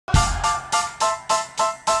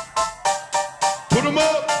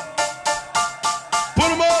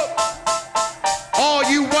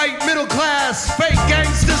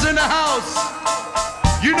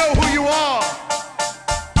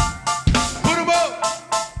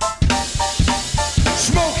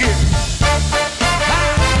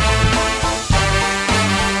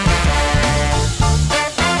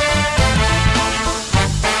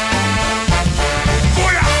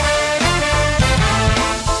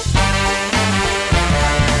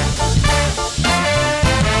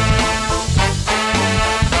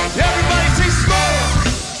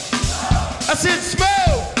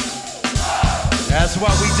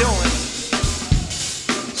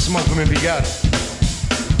'em if you got it.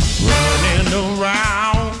 Running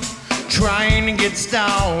around, trying to get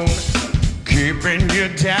stoned, keeping you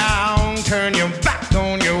down, turn your back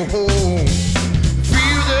on your home.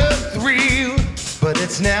 Feel the thrill, but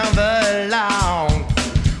it's never long.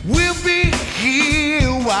 We'll be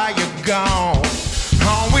here while you're gone.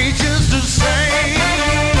 Are we just the same?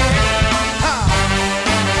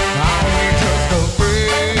 Are we just the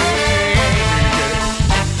same?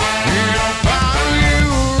 It'll follow you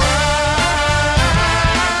right.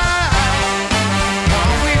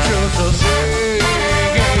 Are we just the same?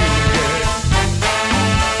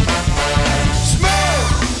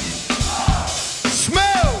 Smoke!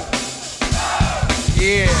 Smoke!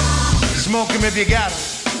 Yeah, smoke 'em if you got 'em.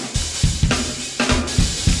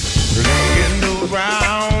 Laying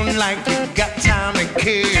around like you got time to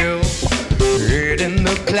kill, head in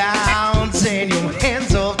the clouds and your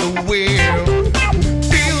hands off the wheel.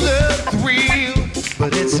 Feel the thrill,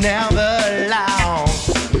 but it's never long.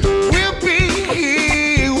 We'll be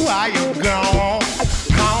here while you're gone.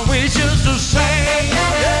 Are we just the same?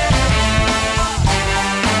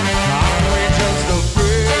 Are we just the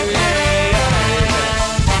same?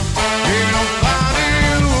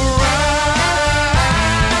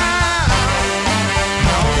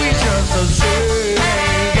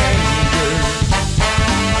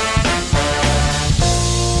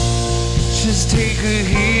 Take a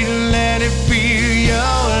heat and let it fill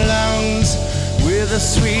your lungs with a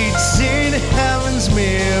sweet St. Heaven's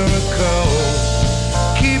miracle.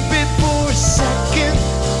 Keep it for a second,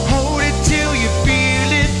 hold it till you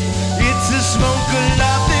feel it. It's the smoke of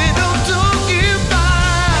love that I'm talking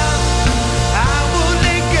about. I will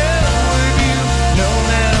let go with you, no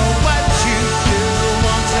matter what you do.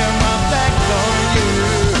 Won't turn my back on you.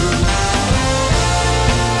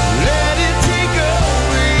 Let it take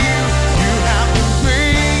over you. You have to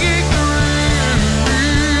bring it through.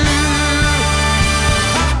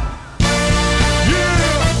 Yeah,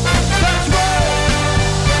 that's right.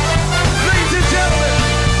 Ladies and gentlemen,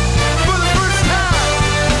 for the first time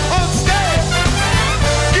on stage,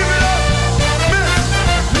 give it up, Miss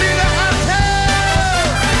Nina Attal.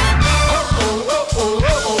 Oh, oh, oh, oh,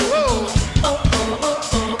 oh, oh, oh, oh,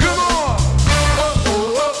 oh. Come on. Oh,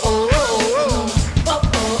 oh, oh, oh, oh, oh.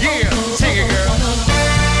 Yeah, sing it, girl.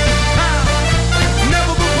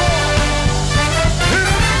 Never before.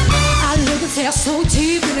 I look and stare so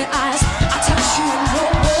deep in the eyes. I touch you and no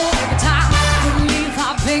more every time. Couldn't leave,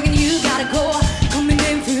 I'm begging you, gotta go. Coming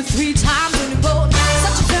in for you 3 times in the boat.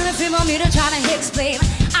 Such a feeling for me to try to explain.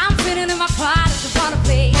 I'm feeling in my pride as I wanna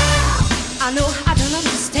play. I know I don't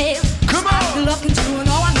understand. Come I've on. been looking to and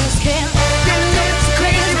all I understand.